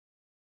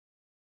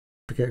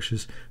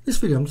extras. This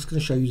video I'm just going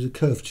to show you the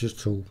curvature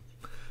tool.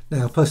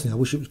 Now personally I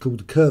wish it was called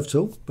the curve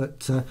tool,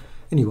 but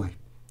anyway,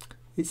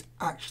 it's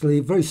actually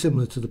very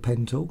similar to the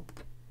pen tool,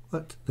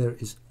 but there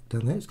it is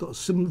down there. It's got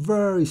some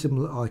very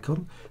similar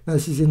icon. Now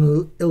this is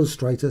in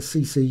Illustrator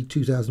CC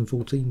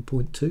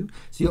 2014.2.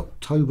 It's the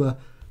October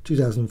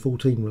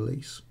 2014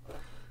 release.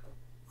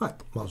 Right,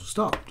 might as well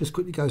start. Just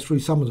quickly go through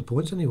some of the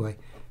points anyway.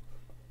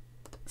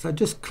 So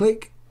just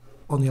click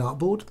on the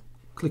artboard,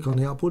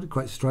 it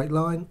creates a straight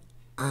line,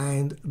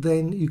 and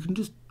then you can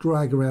just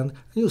drag around and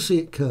you'll see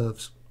it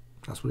curves.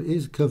 That's what it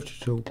is, a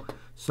curvature tool.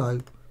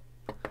 So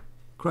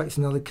creates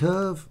another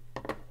curve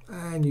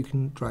and you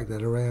can drag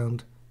that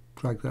around,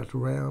 drag that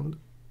around,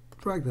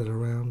 drag that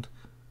around.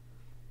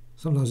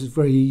 Sometimes it's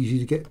very easy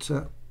to get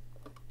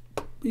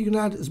you can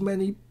add as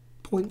many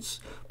points,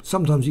 but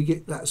sometimes you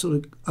get that sort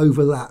of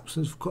overlaps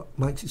and it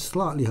makes it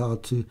slightly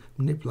hard to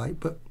manipulate.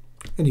 But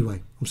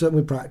anyway, I'm certain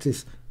with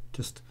practice,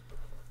 just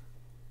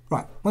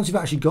right. Once you've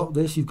actually got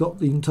this, you've got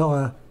the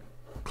entire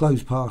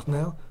closed path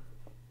now.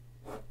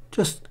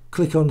 Just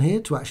click on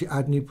here to actually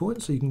add new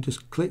points. So you can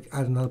just click,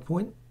 add another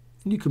point,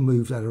 and you can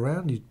move that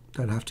around. You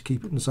don't have to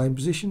keep it in the same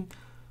position.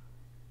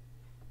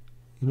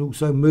 You can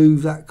also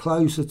move that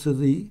closer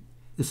to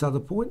this other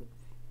point,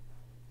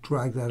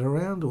 drag that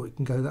around, or it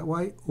can go that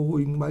way, or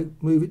you can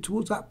move it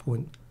towards that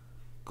point.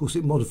 Of course,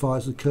 it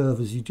modifies the curve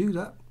as you do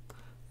that.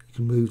 You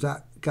can move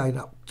that again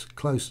up to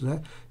close to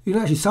there. You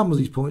can actually, some of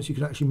these points you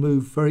can actually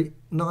move very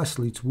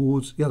nicely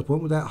towards the other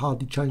point without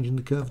hardly changing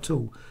the curve at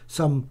all.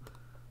 Some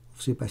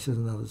obviously are better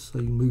than others, so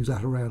you can move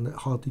that around, it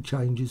hardly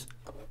changes.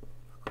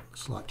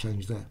 Slight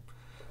change there.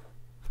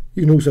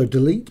 You can also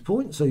delete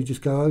points, so you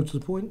just go over to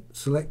the point,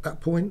 select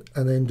that point,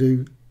 and then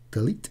do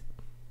delete,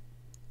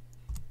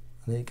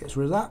 and then it gets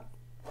rid of that.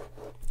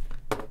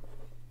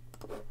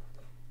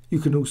 You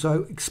can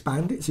also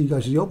expand it, so you go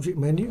to the object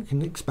menu, you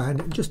can expand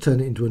it and just turn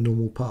it into a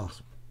normal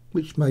path,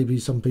 which maybe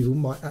some people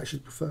might actually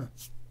prefer.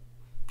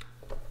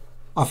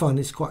 I find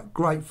this quite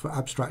great for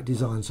abstract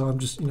design, so I'm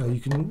just, you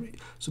can,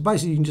 so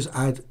basically you can just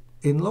add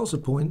in lots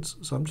of points.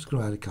 So I'm just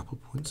going to add a couple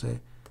of points there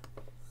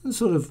and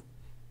sort of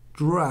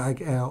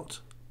drag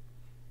out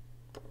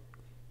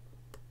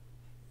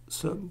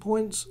certain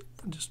points,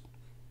 and just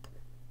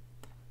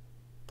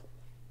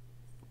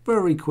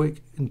very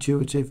quick,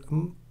 intuitive,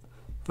 and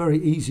very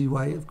easy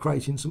way of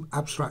creating some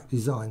abstract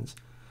designs.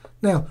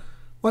 Now,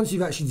 once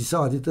you've actually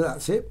decided that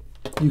that's it,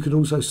 you can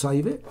also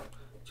save it.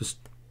 Just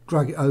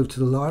drag it over to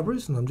the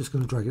libraries, and I'm just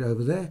going to drag it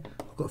over there.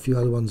 I've got a few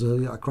other ones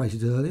earlier I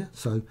created earlier,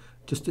 so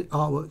just the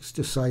artwork's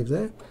just saved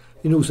there.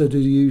 You can also do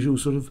the usual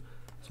sort of,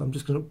 so I'm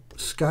just going to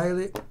scale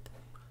it.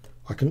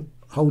 I can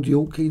hold the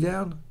Alt key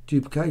down,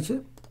 duplicate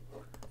it.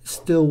 It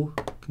still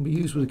can be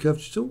used with the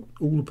curvature tool.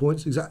 All the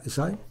points exactly the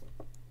same.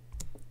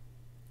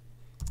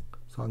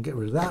 So I can get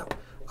rid of that.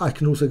 I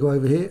can also go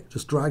over here,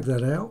 just drag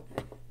that out.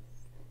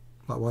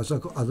 Likewise,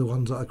 I've got other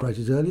ones that I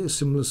created earlier,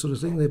 similar sort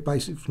of thing. They're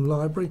basic from the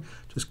library.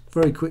 Just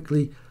very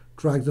quickly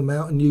drag them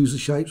out and use the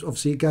shapes,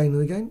 obviously again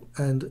and again,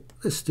 and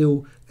they're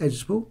still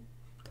editable.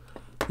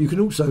 You can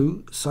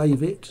also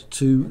save it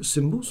to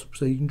symbols,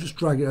 so you can just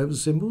drag it over the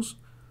symbols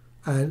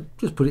and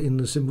just put it in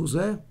the symbols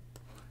there.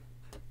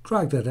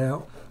 Drag that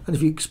out, and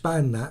if you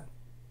expand that,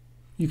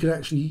 you can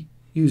actually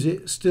use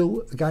it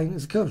still again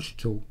as a curvature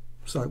tool.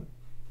 So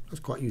that's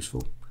quite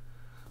useful.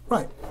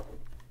 Right,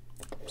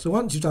 so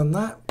once you've done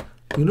that,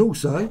 you can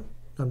also,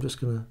 I'm just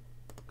going to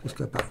just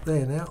go back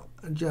there now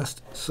and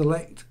just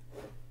select,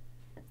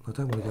 I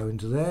don't want to go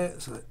into there,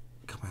 so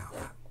come out of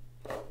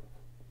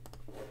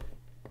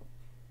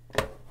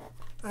that.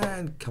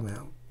 And come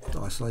out to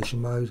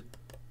isolation mode.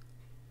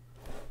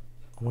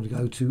 I want to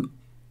go to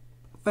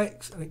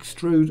Effects and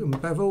Extrude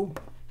and Bevel.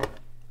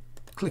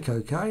 Click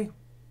OK.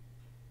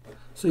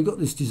 So you've got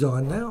this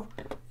design now.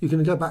 You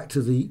can go back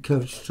to the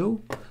curvature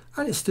tool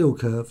and it's still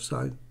curved,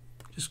 so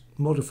just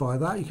modify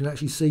that. You can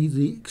actually see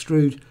the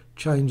extrude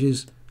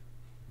changes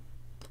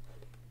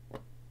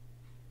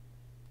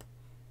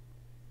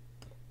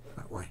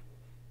that way.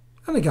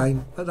 And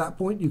again, at that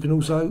point, you can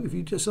also, if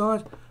you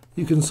decide,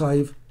 you can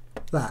save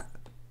that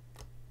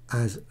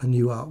as a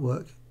new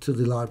artwork to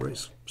the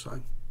libraries. So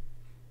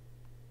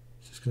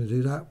just going to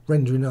do that.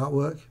 Rendering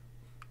artwork.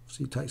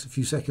 Obviously, it takes a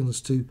few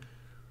seconds to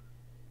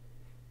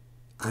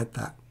add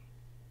that.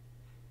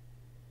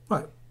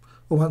 Right.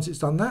 Well, once it's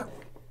done that,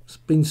 it's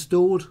been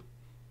stored.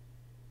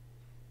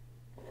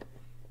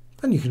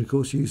 And you can, of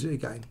course, use it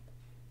again.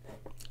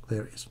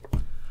 There it is. I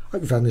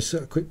hope you found this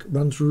quick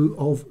run through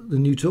of the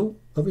new tool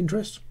of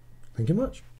interest. Thank you much.